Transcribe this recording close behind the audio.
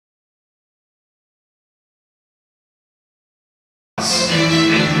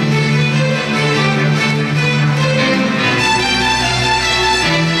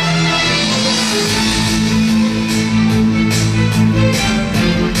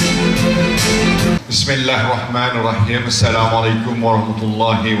Bismillahirrahmanirrahim. Assalamualaikum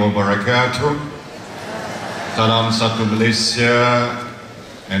warahmatullahi wabarakatuh. Salam satu Malaysia,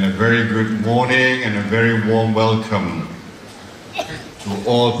 and a very good morning and a very warm welcome to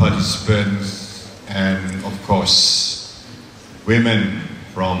all participants and of course women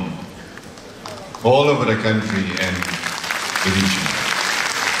from all over the country and the region.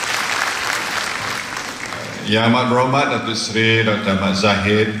 Yang Amat Berhormat Datuk Seri Dr. Ahmad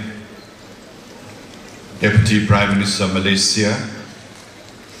Zahid, Deputy Prime Minister Malaysia,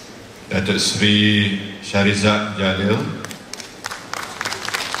 Datuk Seri Sharizat Jalil,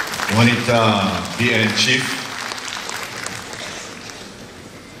 Wanita PN Chief,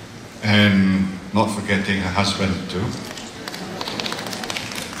 and not forgetting her husband too,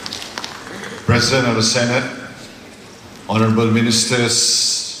 President of the Senate, Honourable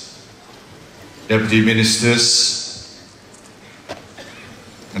Ministers, Deputy Ministers,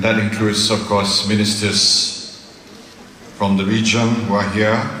 and that includes, of course, ministers from the region who are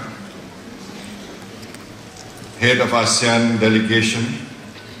here, Head of ASEAN Delegation,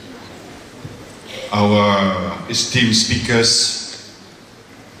 our esteemed speakers,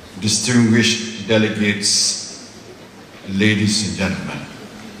 distinguished delegates, ladies and gentlemen.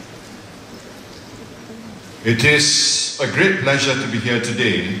 It is a great pleasure to be here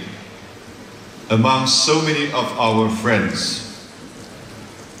today among so many of our friends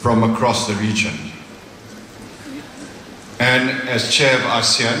from across the region. And as Chair of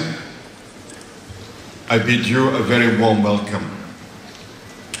ASEAN, I bid you a very warm welcome.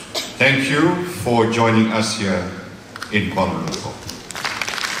 Thank you for joining us here in Kuala Lumpur.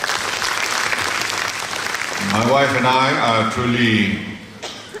 My wife and I are truly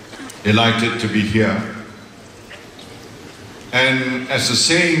delighted to be here. And as the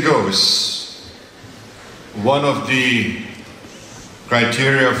saying goes, one of the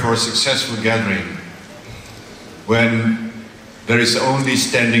criteria for a successful gathering when there is only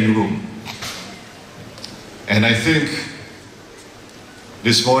standing room. And I think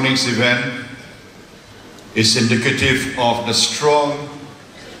this morning's event is indicative of the strong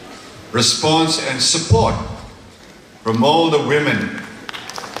response and support from all the women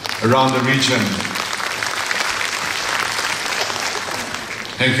around the region.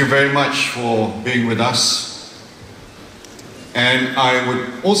 Thank you very much for being with us. And I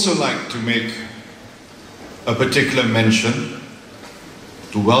would also like to make a particular mention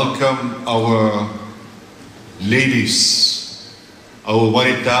to welcome our ladies, our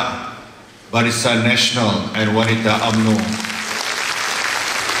Wanita Barisan Nasional and Wanita UMNO.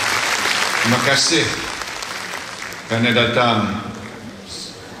 Terima kasih kerana datang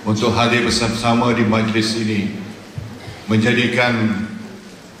untuk hadir bersama-sama di majlis ini, menjadikan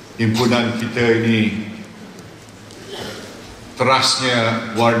himpunan kita ini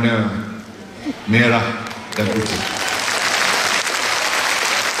terasnya warna merah dan putih.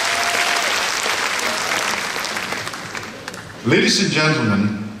 Ladies and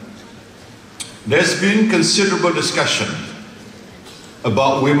gentlemen, there's been considerable discussion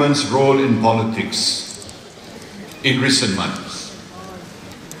about women's role in politics in recent months.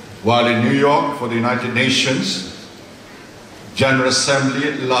 While in New York for the United Nations General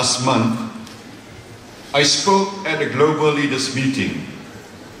Assembly last month, I spoke at a global leaders meeting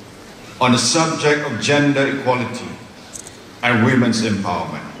on the subject of gender equality and women's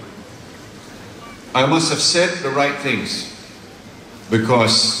empowerment. I must have said the right things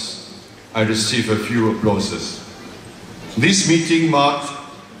because I received a few applauses. This meeting marked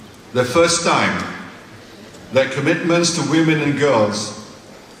the first time that commitments to women and girls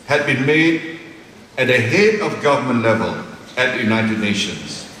had been made at the head of government level at the United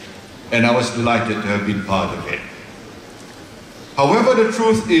Nations, and I was delighted to have been part of it. However, the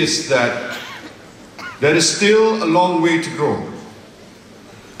truth is that there is still a long way to go,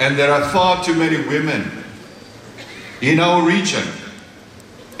 and there are far too many women in our region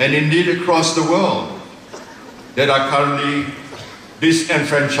and indeed across the world that are currently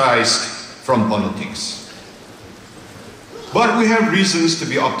disenfranchised from politics. But we have reasons to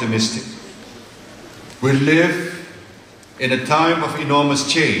be optimistic. We live in a time of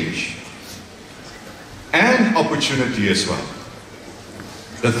enormous change and opportunity as well.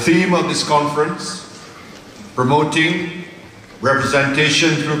 The theme of this conference, promoting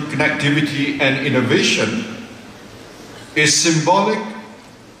representation through connectivity and innovation, is symbolic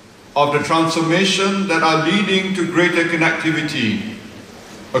of the transformation that are leading to greater connectivity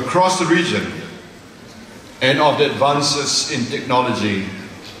across the region and of the advances in technology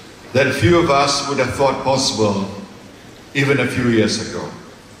that few of us would have thought possible even a few years ago.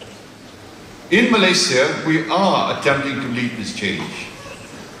 In Malaysia, we are attempting to lead this change.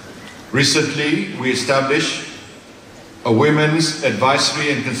 Recently, we established a Women's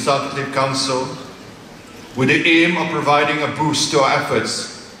Advisory and Consultative Council with the aim of providing a boost to our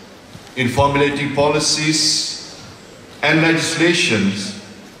efforts in formulating policies and legislations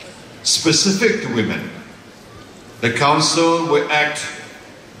specific to women. The Council will act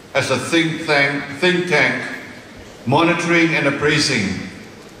as a think tank monitoring and appraising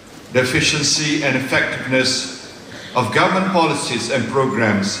the efficiency and effectiveness of government policies and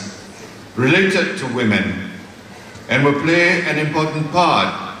programs related to women, and will play an important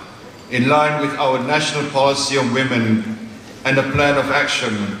part in line with our national policy on women and the plan of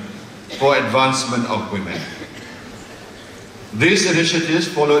action for advancement of women. These initiatives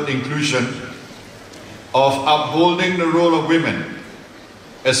follow the inclusion of upholding the role of women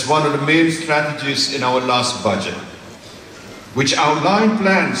as one of the main strategies in our last budget, which outlined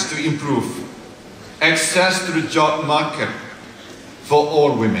plans to improve access to the job market for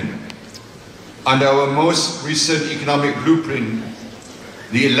all women. Under our most recent economic blueprint,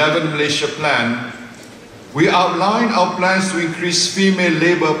 the 11th Malaysia Plan, we outlined our plans to increase female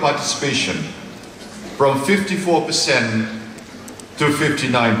labour participation from 54% to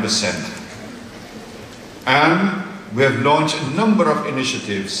 59%. And we have launched a number of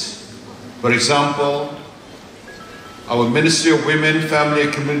initiatives. For example, our Ministry of Women, Family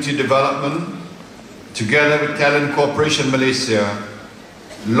and Community Development, together with Talent Corporation Malaysia,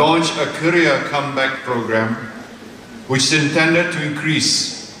 launched a career comeback program which is intended to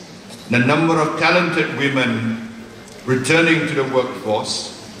increase the number of talented women returning to the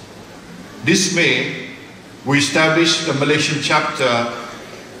workforce. This May, we established the Malaysian chapter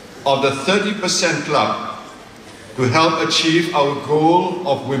of the 30% Club to help achieve our goal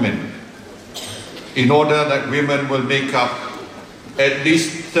of women, in order that women will make up at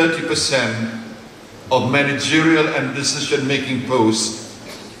least 30% of managerial and decision-making posts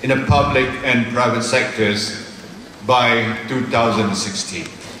in the public and private sectors by 2016.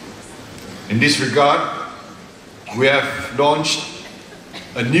 In this regard, we have launched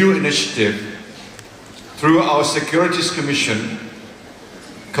a new initiative through our Securities Commission,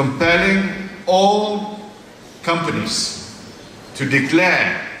 compelling all companies to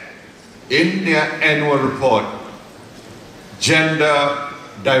declare in their annual report Gender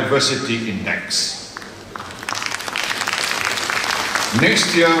Diversity Index.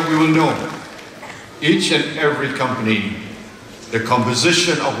 Next year, we will know, each and every company, the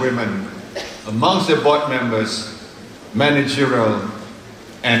composition of women amongst their board members, managerial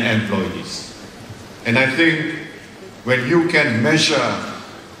and employees. And I think when you can measure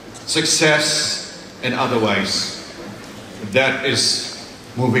success and otherwise, that is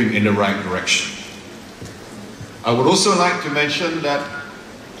moving in the right direction. I would also like to mention that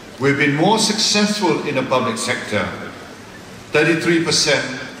we've been more successful in the public sector.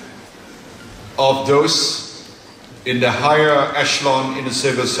 33% of those in the higher echelon in the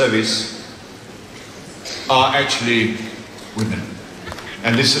civil service are actually women.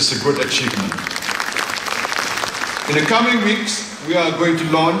 And this is a good achievement. In the coming weeks, we are going to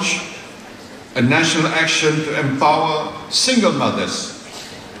launch a national action to empower single mothers,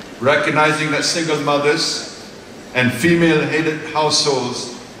 recognizing that single mothers and female-headed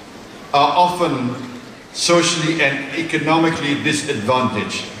households are often socially and economically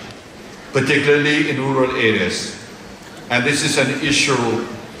disadvantaged, particularly in rural areas. And this is an issue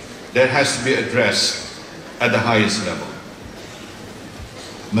that has to be addressed at the highest level.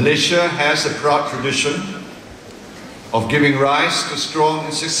 Malaysia has a proud tradition of giving rise to strong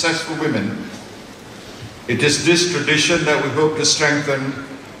and successful women. It is this tradition that we hope to strengthen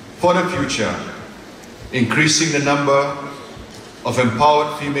for the future, increasing the number of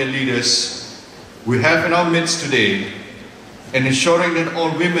empowered female leaders we have in our midst today, and ensuring that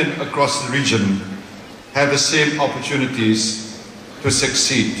all women across the region have the same opportunities to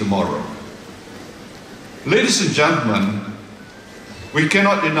succeed tomorrow. Ladies and gentlemen, we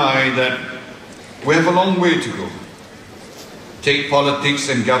cannot deny that we have a long way to go. Take politics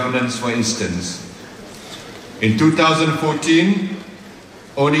and governance, for instance. In 2014,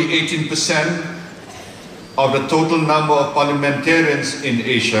 only 18% of the total number of parliamentarians in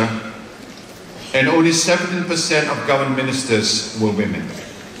Asia and only 17% of government ministers were women.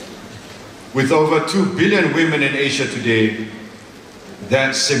 With over 2 billion women in Asia today,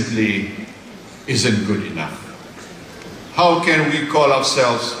 that simply isn't good enough. How can we call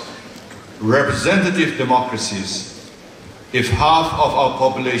ourselves representative democracies if half of our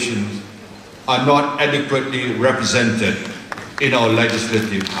population are not adequately represented in our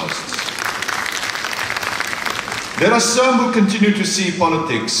legislative houses? There are some who continue to see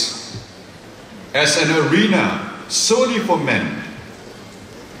politics as an arena solely for men.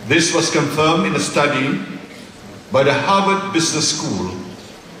 This was confirmed in a study by the Harvard Business School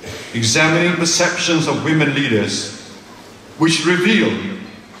examining perceptions of women leaders, which revealed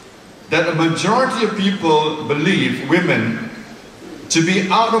that a majority of people believe women to be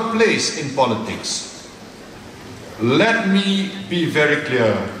out of place in politics. Let me be very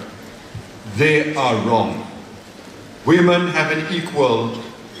clear, they are wrong. Women have an equal,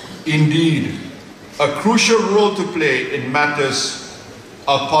 indeed, a crucial role to play in matters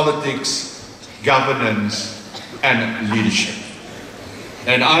of politics, governance, and leadership.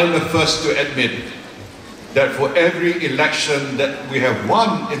 And I am the first to admit that for every election that we have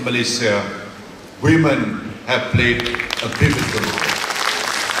won in Malaysia, women have played a pivotal role.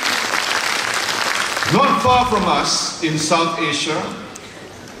 Not far from us in South Asia,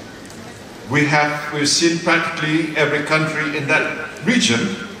 we've seen practically every country in that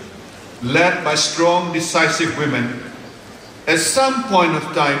region led by strong, decisive women at some point of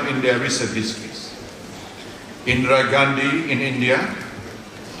time in their recent histories. Indira Gandhi in India,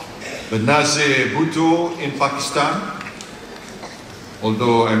 Benazir Bhutto in Pakistan,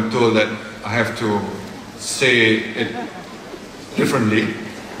 although I'm told that I have to say it differently,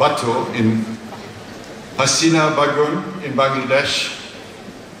 Bhutto in Hasina Bagun in Bangladesh,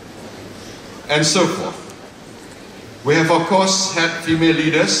 and so forth. We have of course had female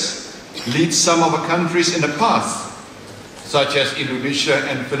leaders lead some of our countries in the past, such as Indonesia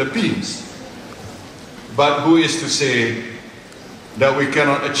and Philippines. But who is to say that we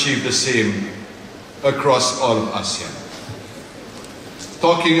cannot achieve the same across all of ASEAN?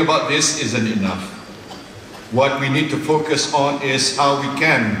 Talking about this isn't enough. What we need to focus on is how we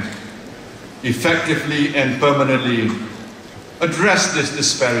can effectively and permanently address this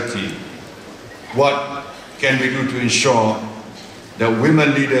disparity. What can we do to ensure that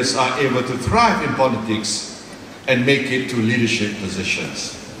women leaders are able to thrive in politics and make it to leadership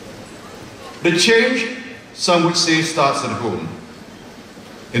positions? The change, some would say, starts at home.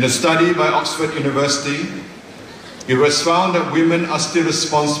 In a study by Oxford University, it was found that women are still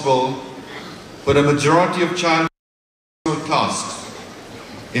responsible for the majority of child tasks.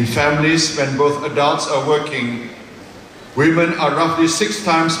 In families when both adults are working, women are roughly 6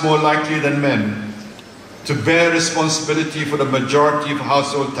 times more likely than men to bear responsibility for the majority of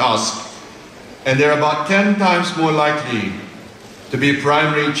household tasks, and they're about 10 times more likely to be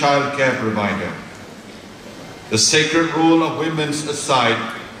primary child care provider. The sacred role of women aside,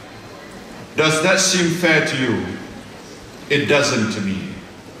 does that seem fair to you? It doesn't to me.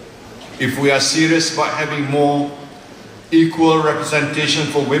 If we are serious about having more equal representation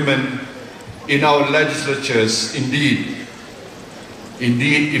for women in our legislatures, indeed,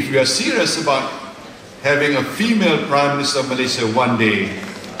 if we are serious about having a female Prime Minister of Malaysia one day,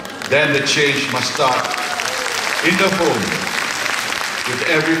 then the change must start in the home, with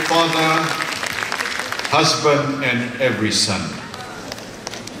every father, husband, and every son.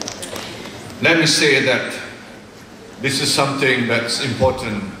 Let me say that this is something that's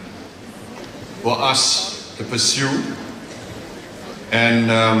important for us to pursue. And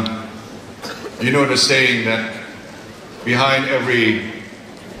you know the saying that behind every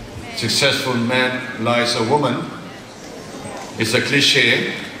successful man lies a woman. It's a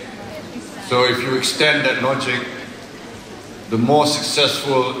cliche. So if you extend that logic, the more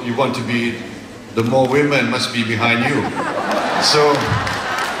successful you want to be, the more women must be behind you. So,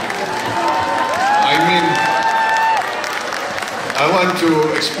 I mean, I want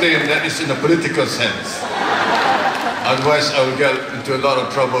to explain that it's in a political sense. Otherwise, I will get into a lot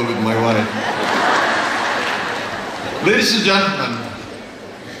of trouble with my wife. Ladies and gentlemen,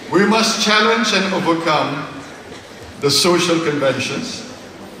 we must challenge and overcome the social conventions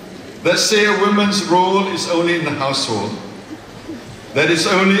that say a woman's role is only in the household, that it's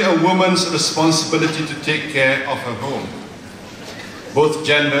only a woman's responsibility to take care of her home. Both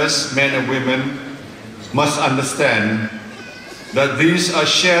genders, men and women, must understand that these are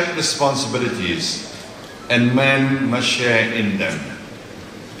shared responsibilities and men must share in them.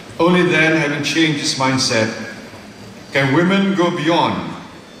 Only then, having changed this mindset, can women go beyond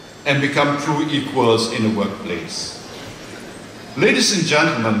and become true equals in the workplace. Ladies and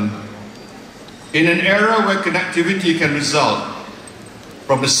gentlemen, in an era where connectivity can result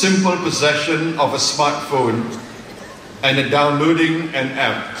from the simple possession of a smartphone and the downloading an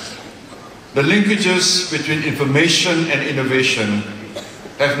app, the linkages between information and innovation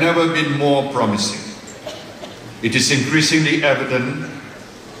have never been more promising. It is increasingly evident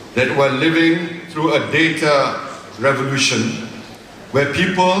that we're living through a data revolution where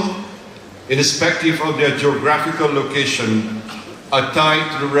people, irrespective of their geographical location, are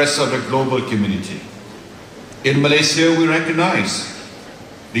tied to the rest of the global community. In Malaysia, we recognize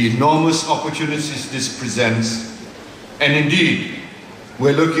the enormous opportunities this presents, and indeed,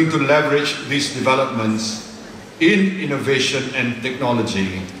 we're looking to leverage these developments in innovation and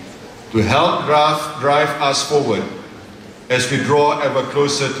technology to help drive us forward as we draw ever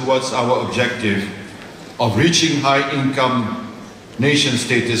closer towards our objective of reaching high-income nation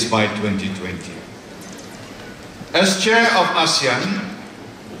status by 2020. As chair of ASEAN,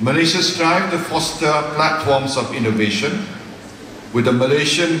 Malaysia strives to foster platforms of innovation with the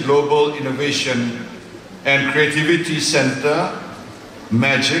Malaysian Global Innovation and Creativity Centre,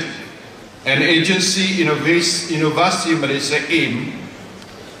 MAGIC, and Agency Inovasi Malaysia AIM,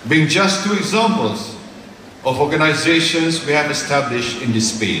 being just two examples of organizations we have established in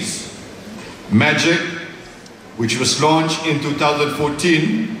this space. MAGIC, which was launched in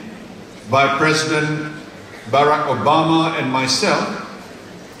 2014 by President Barack Obama and myself,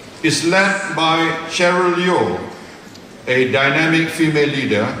 is led by Cheryl Liu, a dynamic female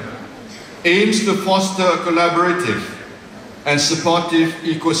leader, aims to foster a collaborative and supportive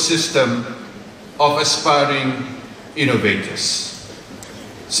ecosystem of aspiring innovators.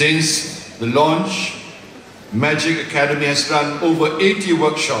 Since the launch, MAGIC Academy has run over 80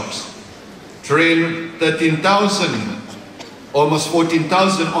 workshops, trained 13,000, almost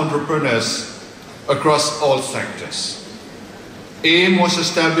 14,000 entrepreneurs across all sectors. AIM was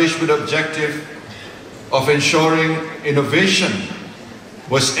established with the objective of ensuring innovation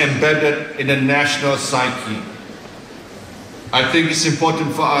was embedded in the national psyche. I think it's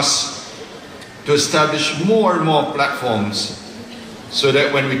important for us to establish more and more platforms so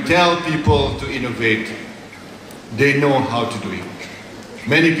that when we tell people to innovate, they know how to do it.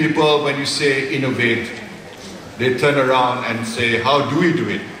 Many people, when you say innovate, they turn around and say, how do we do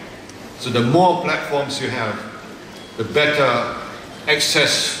it? So the more platforms you have, the better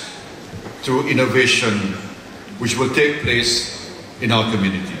access to innovation which will take place in our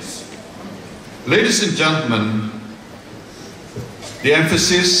communities. Ladies and gentlemen, the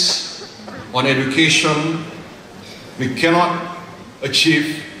emphasis on education, we cannot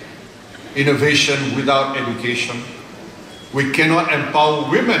achieve innovation without education. We cannot empower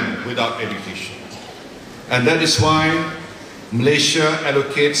women without education. And that is why Malaysia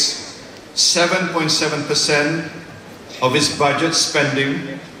allocates 7.7% of its budget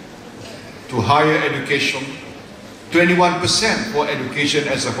spending to higher education, 21% for education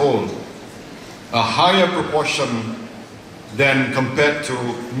as a whole, a higher proportion than compared to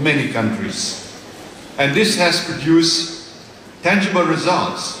many countries. And this has produced tangible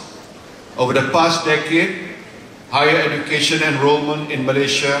results. Over the past decade, higher education enrollment in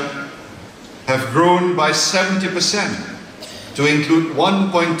Malaysia have grown by 70% to include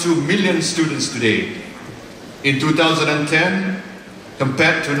 1.2 million students today. In 2010,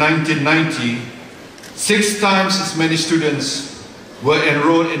 compared to 1990, 6 times as many students were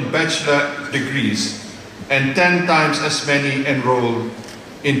enrolled in bachelor degrees and 10 times as many enrolled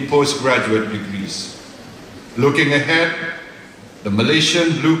in postgraduate degrees. Looking ahead, the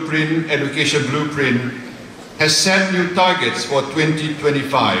Malaysian Blueprint, Education Blueprint, has set new targets for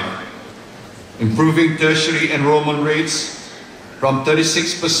 2025, improving tertiary enrollment rates from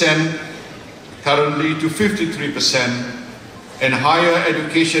 36% currently to 53%, and higher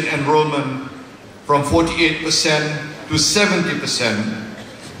education enrollment from 48% to 70%,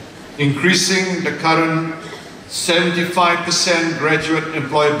 increasing the current 75% graduate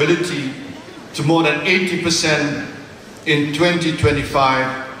employability to more than 80% in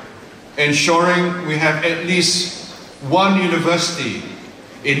 2025, ensuring we have at least one university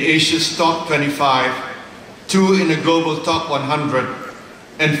in Asia's top 25, 2 in the global top 100,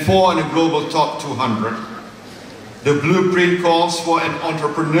 and 4 in the global top 200. The blueprint calls for an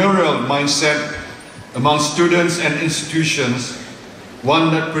entrepreneurial mindset among students and institutions,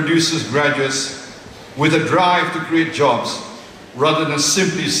 one that produces graduates with a drive to create jobs rather than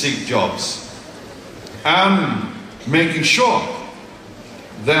simply seek jobs, and making sure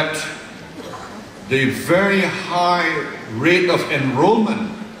that the very high rate of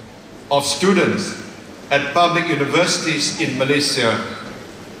enrollment of students at public universities in Malaysia,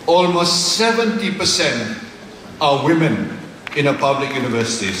 almost 70% are women in our public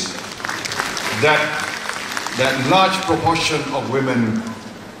universities. That large proportion of women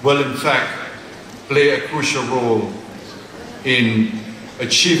will in fact play a crucial role in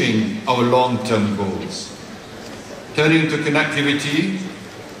achieving our long-term goals. Turning to connectivity,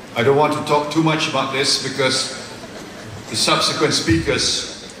 I don't want to talk too much about this because the subsequent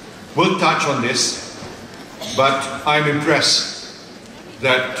speakers will touch on this, but I'm impressed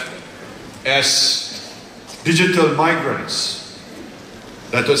that as digital migrants,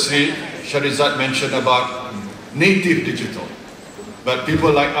 Datuk Seri Sharizat mentioned about native digital. but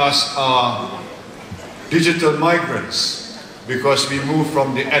people like us are digital migrants because we moved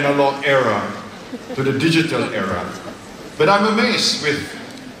from the analog era to the digital era. But I'm amazed with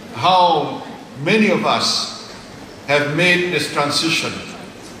how many of us have made this transition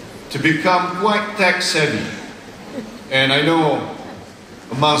to become quite tech savvy. And I know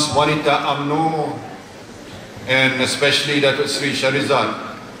amongst Wanita UMNO and especially Datuk Seri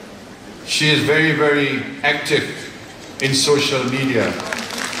Sharizad, she is very, very active in social media.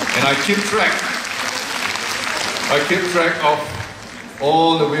 And I keep track of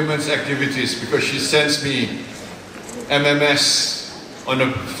all the women's activities because she sends me MMS on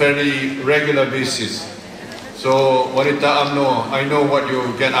a fairly regular basis. So Wanita UMNO, I know what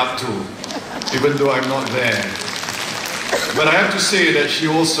you get up to, even though I'm not there. But I have to say that she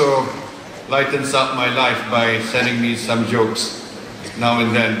also lightens up my life by sending me some jokes now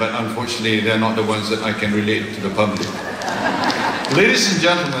and then, but unfortunately they're not the ones that I can relate to the public. Ladies and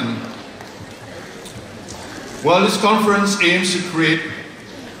gentlemen, while this conference aims to create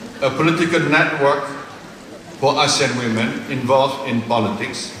a political network for ASEAN women involved in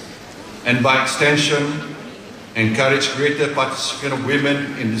politics, and by extension, encourage greater participation of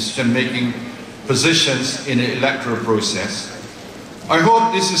women in decision-making positions in the electoral process, I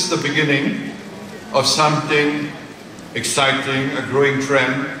hope this is the beginning of something exciting, a growing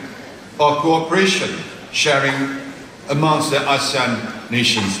trend of cooperation, sharing amongst the ASEAN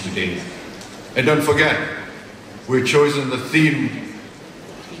nations today. And don't forget, we've chosen the theme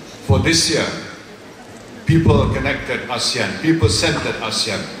for this year, People-Connected ASEAN, People-Centered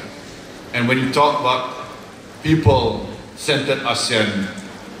ASEAN. And when you talk about People-Centered ASEAN,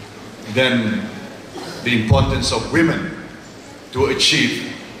 then the importance of women to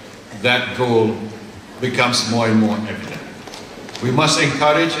achieve that goal becomes more and more evident. We must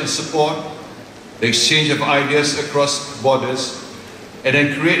encourage and support the exchange of ideas across borders and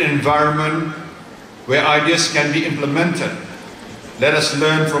then create an environment where ideas can be implemented. Let us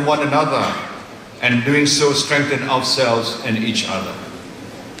learn from one another and doing so strengthen ourselves and each other.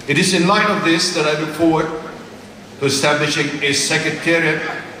 It is in light of this that I look forward to establishing a secretariat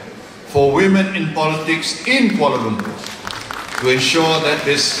for women in politics in Kuala Lumpur to ensure that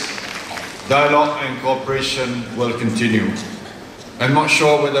this dialogue and cooperation will continue. I'm not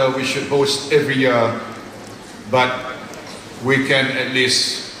sure whether we should host every year, but we can at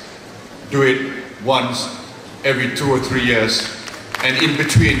least do it once every 2 or 3 years, and in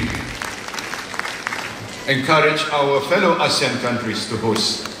between encourage our fellow ASEAN countries to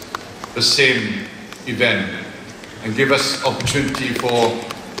host the same event and give us opportunity for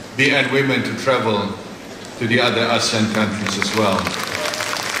BN women to travel to the other ASEAN countries as well.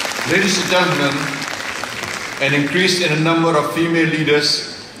 Ladies and gentlemen, an increase in the number of female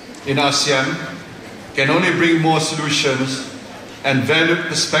leaders in ASEAN can only bring more solutions and valued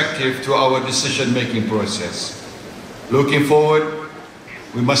perspective to our decision-making process. Looking forward,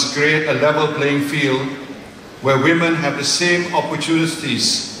 we must create a level playing field where women have the same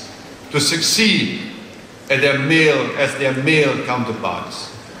opportunities to succeed as their male counterparts.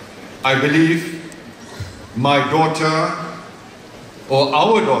 I believe my daughter or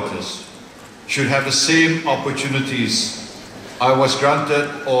our daughters should have the same opportunities I was granted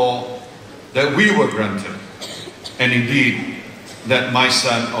or that we were granted, and indeed that my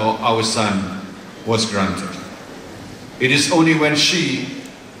son or our son was granted. It is only when she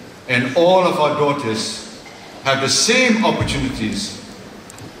and all of our daughters have the same opportunities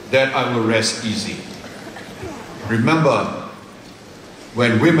that I will rest easy. Remember,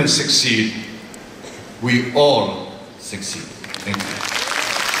 when women succeed, we all succeed. Thank you.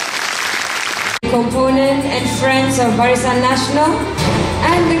 Component and friends of Barisan Nasional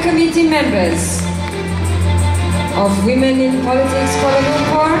and the committee members of Women in Politics Kuala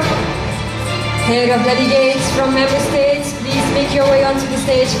Lumpur, head of delegates from member states, please make your way onto the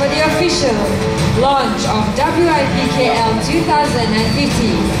stage for the official launch of WIPKL 2015.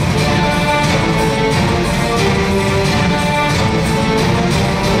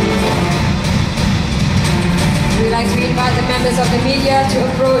 We'd like to invite the members of the media to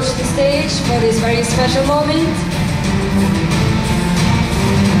approach the stage for this very special moment.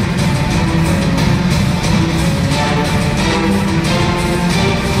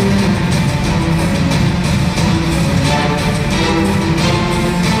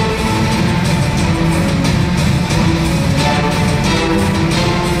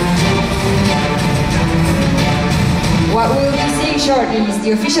 What we'll be seeing shortly is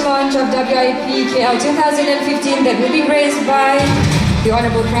the official launch of WIPKL 2015 that will be graced by the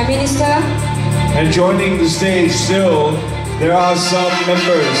Honourable Prime Minister. And joining the stage still, there are some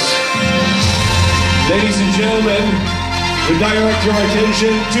members. Ladies and gentlemen, to direct your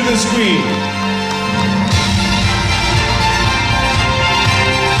attention to the screen.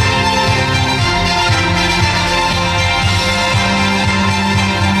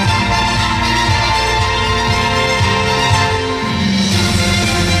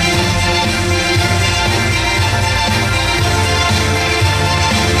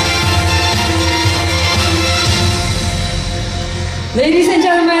 Ladies and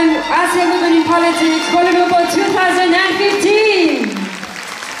gentlemen, ASEAN Women in Politics, Kuala Lumpur 2015.